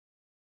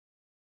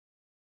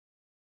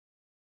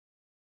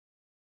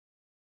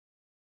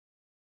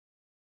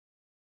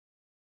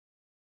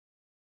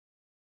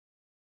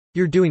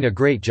You're doing a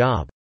great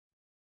job.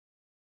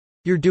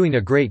 You're doing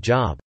a great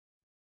job.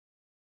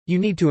 You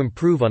need to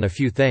improve on a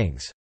few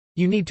things.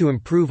 You need to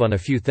improve on a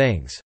few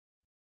things.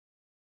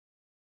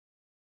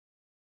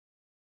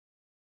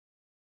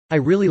 I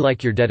really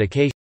like your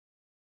dedication.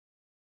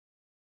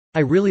 I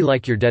really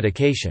like your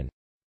dedication.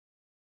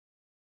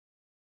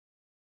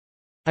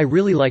 I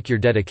really like your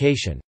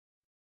dedication.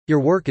 Your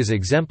work is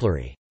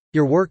exemplary.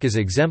 Your work is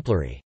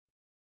exemplary.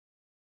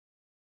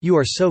 You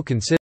are so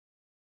considerate.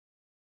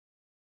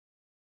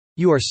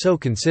 You are so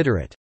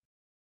considerate.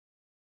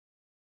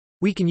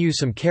 We can use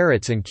some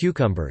carrots and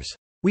cucumbers.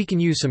 We can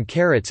use some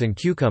carrots and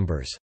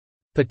cucumbers.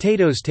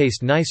 Potatoes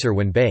taste nicer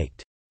when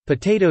baked.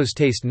 Potatoes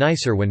taste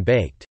nicer when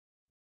baked.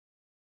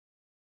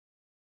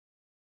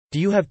 Do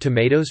you have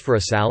tomatoes for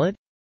a salad?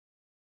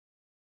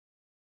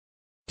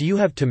 Do you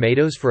have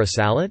tomatoes for a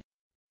salad?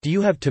 Do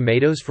you have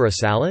tomatoes for a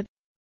salad?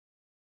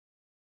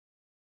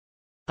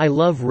 I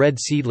love red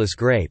seedless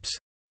grapes.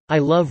 I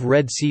love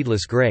red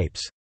seedless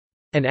grapes.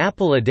 An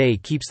apple a day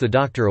keeps the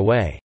doctor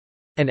away.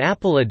 An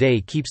apple a day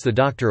keeps the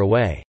doctor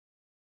away.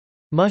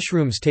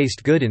 Mushrooms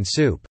taste good in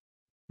soup.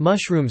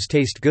 Mushrooms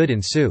taste good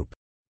in soup.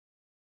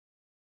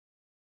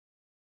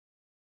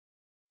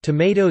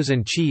 Tomatoes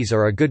and cheese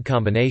are a good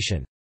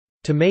combination.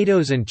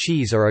 Tomatoes and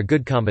cheese are a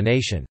good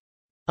combination.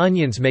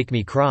 Onions make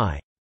me cry.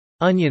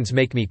 Onions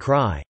make me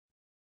cry.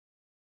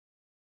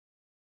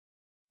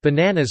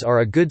 Bananas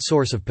are a good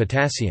source of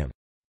potassium.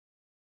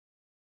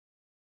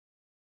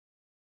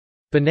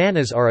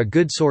 Bananas are a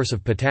good source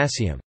of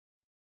potassium.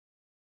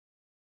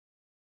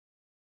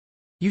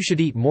 You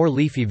should eat more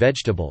leafy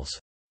vegetables.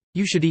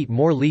 You should eat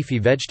more leafy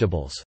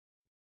vegetables.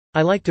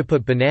 I like to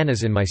put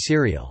bananas in my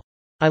cereal.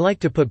 I like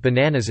to put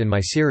bananas in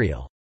my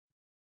cereal.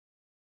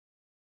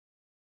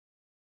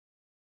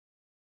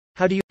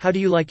 How do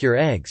you like your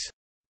eggs?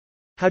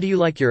 How do you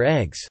like your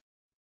eggs?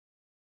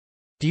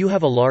 Do you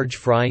have a large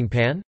frying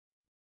pan?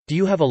 Do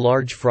you have a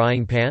large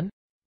frying pan?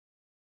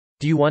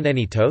 Do you want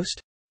any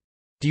toast?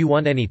 Do you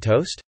want any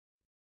toast?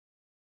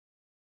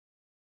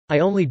 I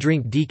only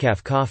drink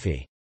decaf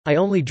coffee. I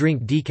only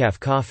drink decaf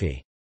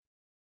coffee.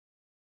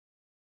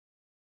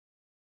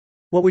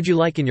 What would you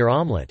like in your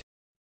omelette?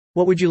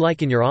 What would you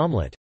like in your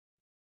omelette?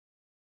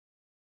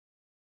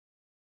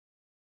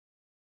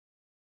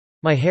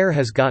 My hair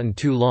has gotten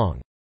too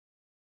long.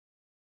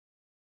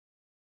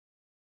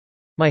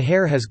 My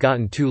hair has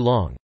gotten too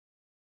long.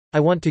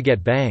 I want to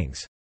get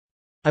bangs.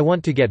 I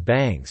want to get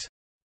bangs.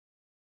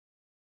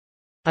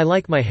 I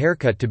like my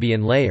haircut to be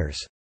in layers.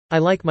 I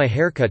like my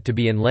haircut to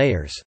be in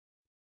layers.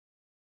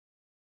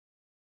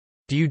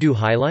 Do you do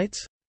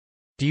highlights?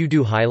 Do you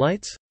do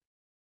highlights?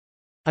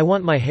 I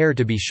want my hair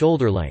to be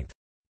shoulder length.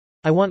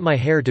 I want my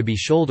hair to be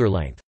shoulder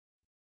length.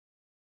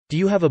 Do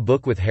you have a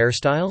book with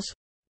hairstyles?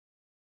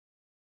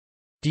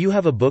 Do you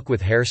have a book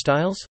with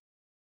hairstyles?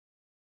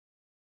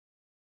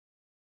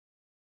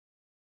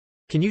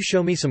 Can you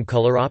show me some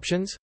color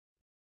options?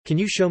 Can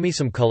you show me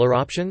some color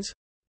options?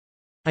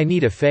 I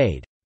need a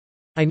fade.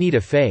 I need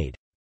a fade.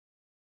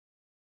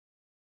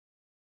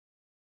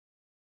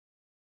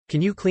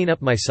 Can you clean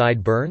up my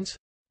sideburns?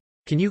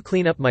 Can you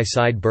clean up my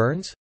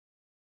sideburns?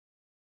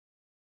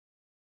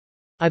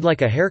 I'd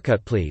like a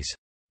haircut, please.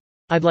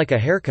 I'd like a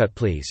haircut,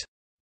 please.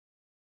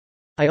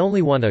 I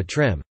only want a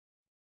trim.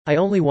 I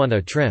only want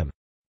a trim.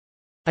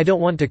 I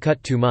don't want to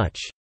cut too much.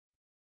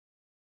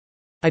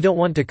 I don't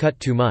want to cut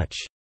too much.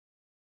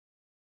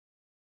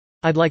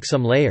 I'd like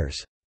some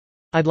layers.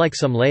 I'd like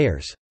some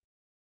layers.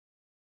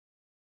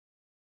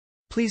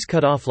 Please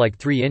cut off like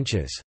 3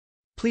 inches.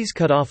 Please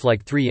cut off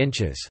like 3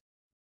 inches.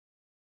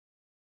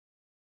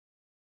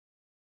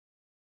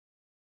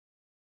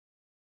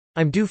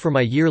 I'm due for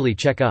my yearly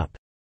checkup.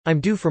 I'm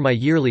due for my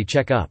yearly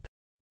checkup.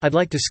 I'd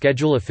like to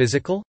schedule a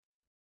physical?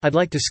 I'd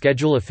like to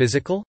schedule a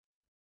physical?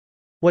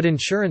 What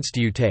insurance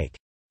do you take?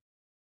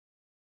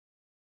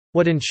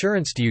 What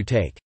insurance do you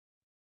take?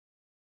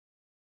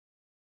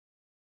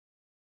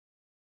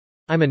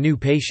 I'm a new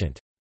patient.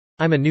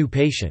 I'm a new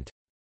patient.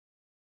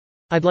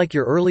 I'd like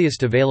your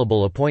earliest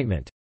available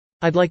appointment.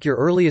 I'd like your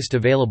earliest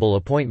available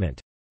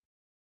appointment.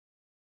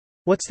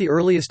 What's the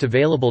earliest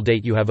available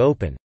date you have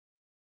open?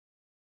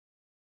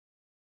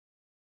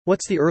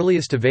 What's the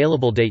earliest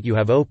available date you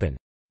have open?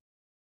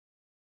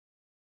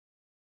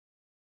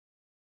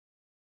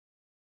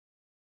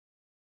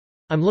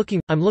 I'm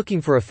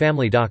looking for a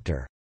family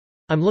doctor.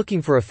 I'm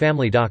looking for a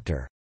family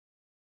doctor.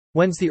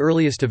 When's the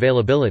earliest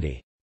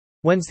availability?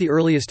 When's the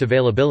earliest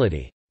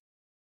availability?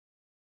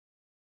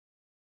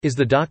 Is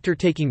the doctor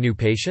taking new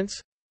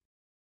patients?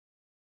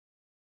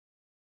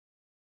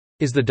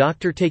 Is the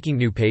doctor taking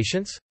new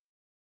patients?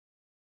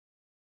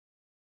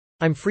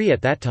 I'm free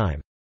at that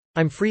time.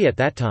 I'm free at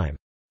that time.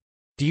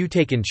 Do you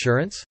take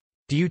insurance?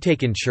 Do you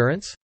take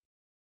insurance?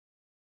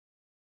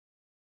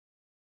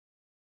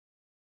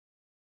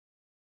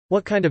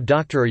 What kind of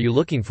doctor are you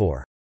looking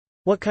for?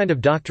 What kind of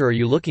doctor are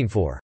you looking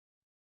for?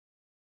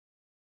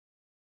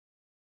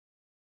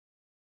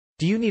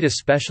 Do you need a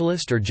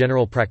specialist or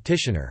general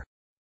practitioner?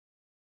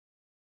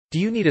 Do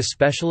you need a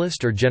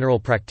specialist or general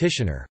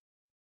practitioner?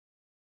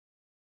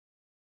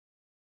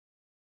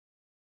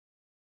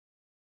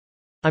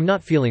 I'm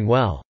not feeling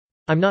well.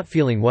 I'm not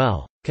feeling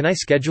well. Can I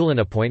schedule an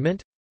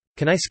appointment?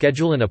 Can I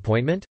schedule an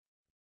appointment?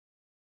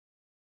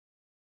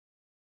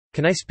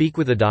 Can I speak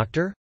with a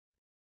doctor?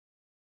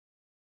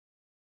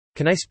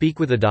 Can I speak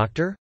with a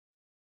doctor?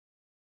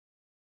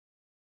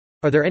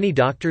 Are there any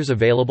doctors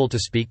available to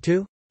speak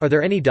to? Are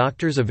there any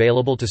doctors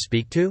available to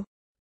speak to?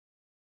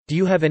 Do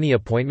you have any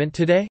appointment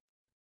today?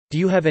 Do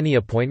you have any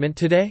appointment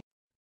today?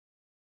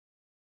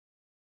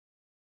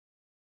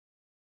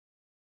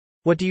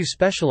 What do you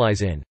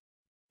specialize in?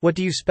 What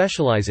do you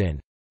specialize in?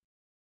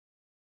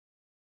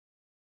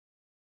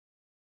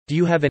 Do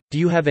you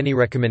have any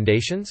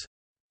recommendations?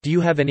 Do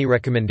you have any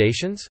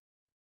recommendations?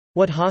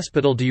 What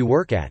hospital do you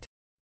work at?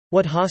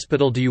 What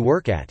hospital do you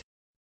work at?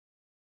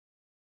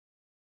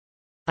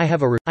 I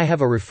have a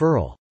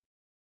referral.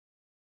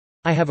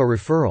 I have a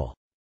referral.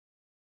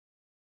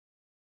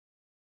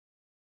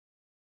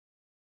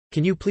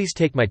 Can you please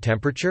take my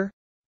temperature?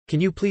 Can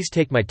you please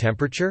take my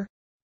temperature?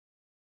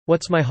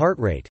 What's my heart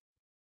rate?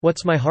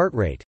 What's my heart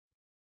rate?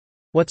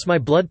 What's my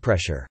blood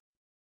pressure?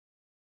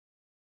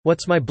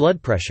 What's my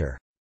blood pressure?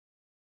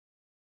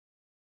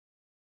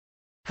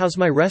 How's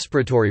my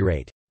respiratory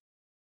rate?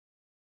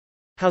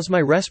 How's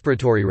my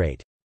respiratory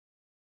rate?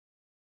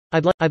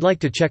 I'd like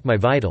to check my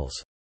vitals.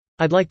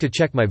 I'd like to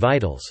check my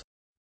vitals.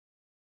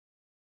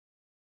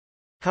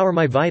 How are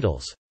my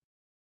vitals?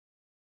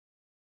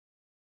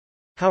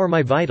 How are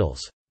my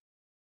vitals?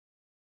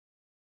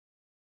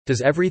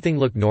 Does everything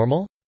look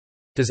normal?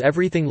 Does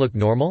everything look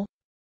normal?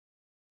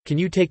 Can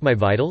you take my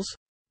vitals?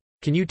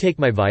 Can you take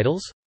my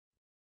vitals?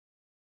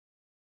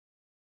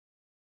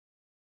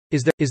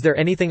 Is there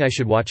anything I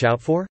should watch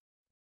out for?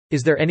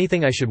 Is there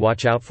anything I should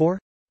watch out for?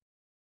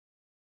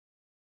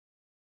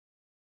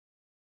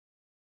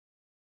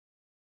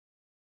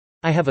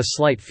 I have a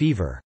slight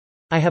fever.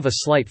 I have a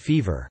slight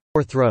fever.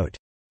 Sore throat.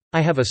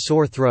 I have a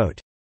sore throat.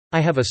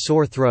 I have a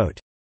sore throat.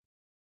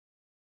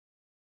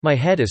 My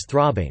head is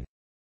throbbing.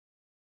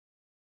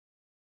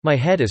 My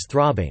head is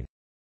throbbing.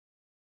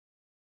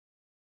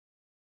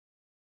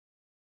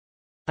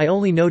 I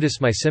only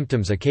notice my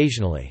symptoms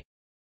occasionally.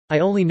 I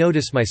only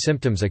notice my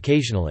symptoms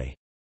occasionally.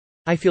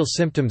 I feel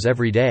symptoms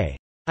every day.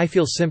 I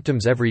feel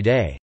symptoms every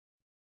day.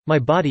 My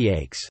body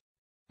aches.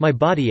 My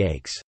body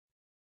aches.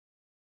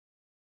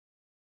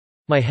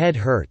 My head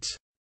hurts.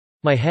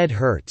 My head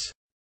hurts.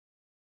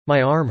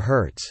 My arm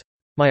hurts.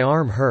 My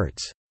arm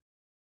hurts.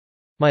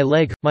 My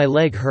leg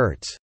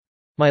hurts.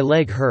 My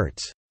leg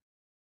hurts.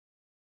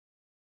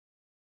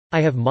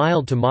 I have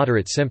mild to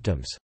moderate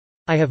symptoms.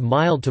 I have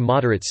mild to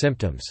moderate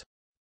symptoms.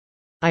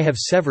 I have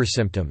severe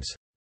symptoms.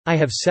 I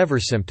have severe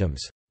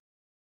symptoms.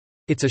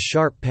 It's a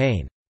sharp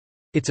pain.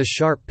 It's a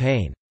sharp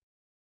pain.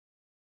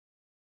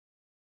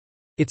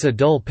 It's a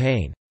dull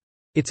pain.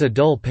 It's a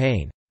dull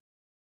pain.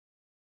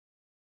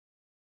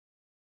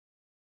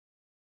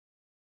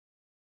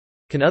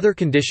 Can other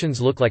conditions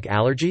look like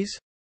allergies?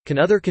 Can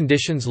other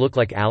conditions look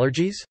like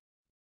allergies?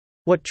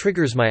 What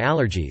triggers my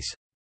allergies?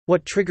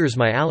 What triggers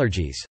my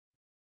allergies?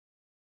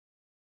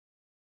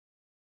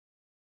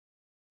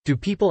 Do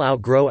people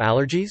outgrow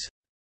allergies?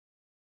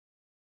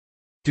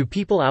 Do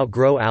people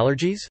outgrow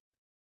allergies?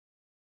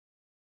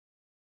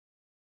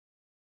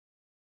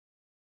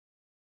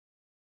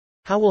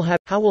 How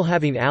will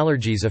having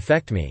allergies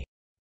affect me?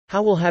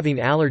 How will having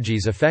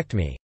allergies affect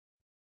me?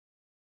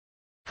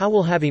 How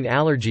will having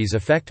allergies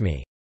affect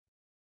me?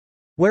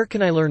 Where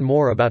can I learn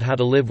more about how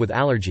to live with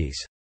allergies?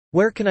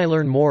 Where can I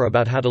learn more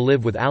about how to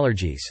live with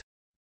allergies?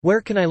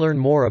 Where can I learn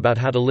more about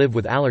how to live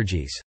with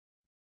allergies?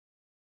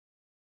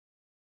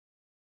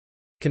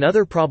 Can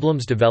other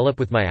problems develop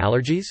with my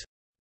allergies?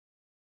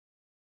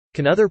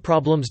 Can other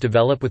problems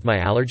develop with my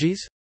allergies?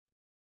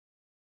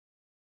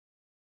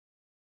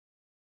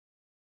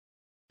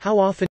 How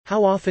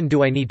often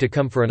do I need to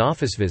come for an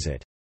office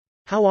visit?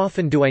 How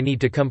often do I need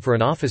to come for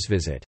an office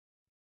visit?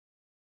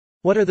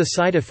 What are the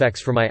side effects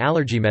for my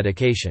allergy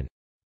medication?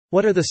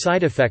 What are the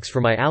side effects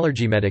for my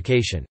allergy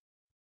medication?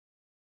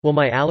 Will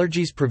my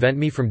allergies prevent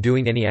me from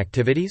doing any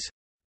activities?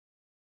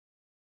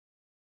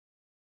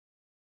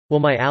 Will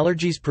my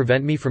allergies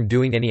prevent me from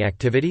doing any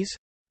activities?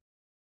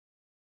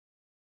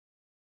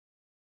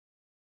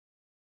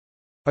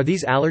 Are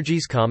these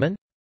allergies common?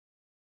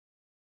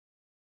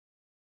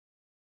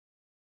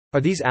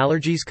 Are these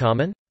allergies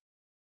common?